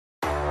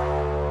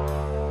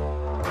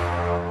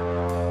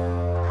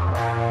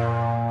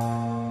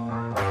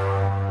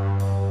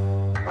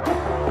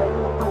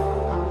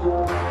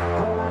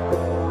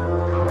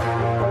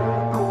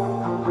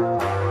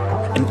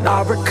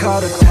I recall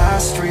the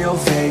past real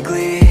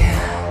vaguely.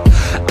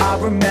 I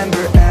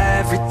remember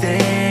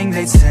everything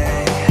they'd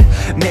say.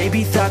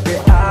 Maybe thought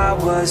that I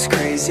was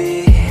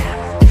crazy,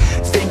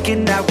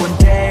 thinking that one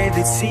day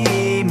they'd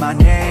see my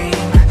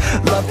name.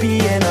 Love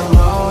being a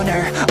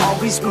loner,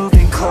 always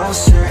moving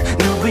closer.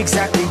 Knew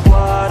exactly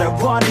what I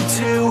wanted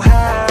to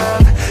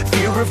have.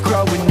 Fear of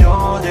growing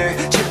older,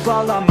 chip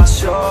all on my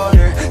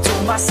shoulder.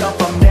 Told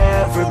myself I'm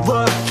never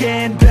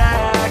looking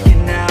back.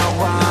 And now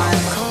I'm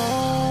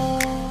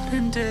cold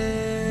and dissonant.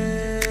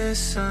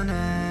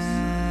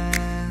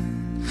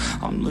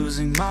 I'm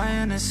losing my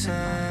innocence,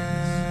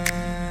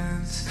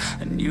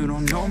 and you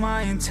don't know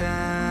my intent.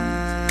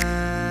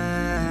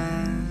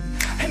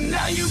 And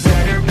now you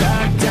better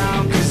back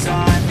down, 'cause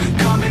I'm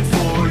coming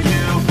for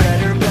you.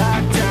 Better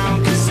back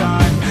down, 'cause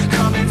I'm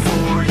coming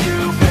for you.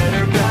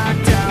 Better back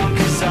down,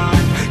 'cause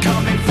I'm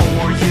coming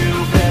for you.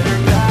 Better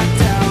back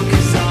down,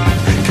 'cause I'm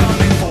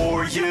coming for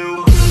you.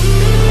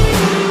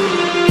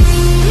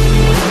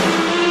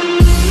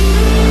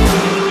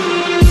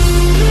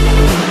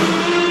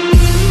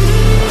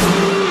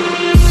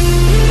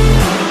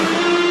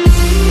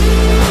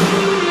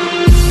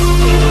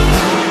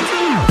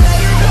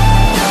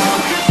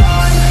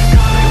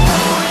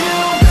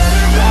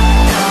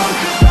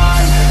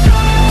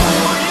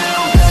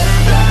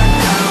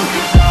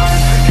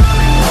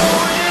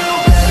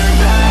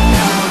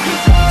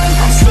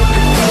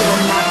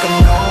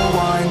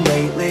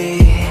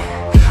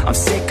 I'm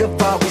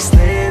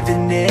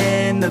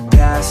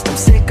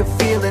sick of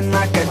feeling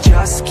like I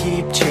just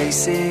keep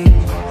chasing,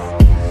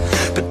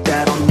 but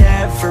that'll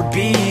never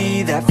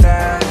be that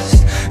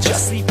fast.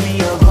 Just leave me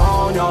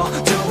alone, I'll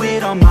do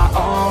it on my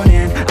own.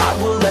 And I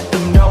will let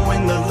them know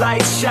when the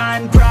lights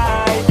shine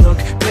bright. Look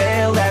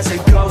pale as a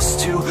ghost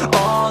to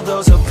all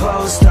those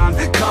opposed. I'm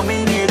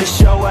coming here to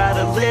show how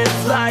to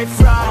live life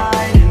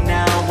right. And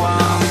now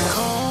I'm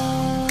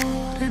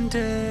cold and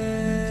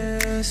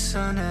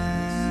dissonant.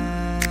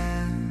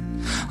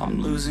 I'm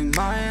losing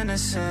my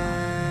innocence,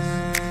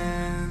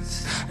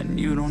 and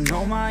you don't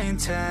know my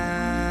intent.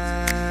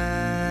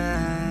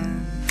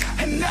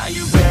 And now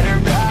you better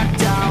back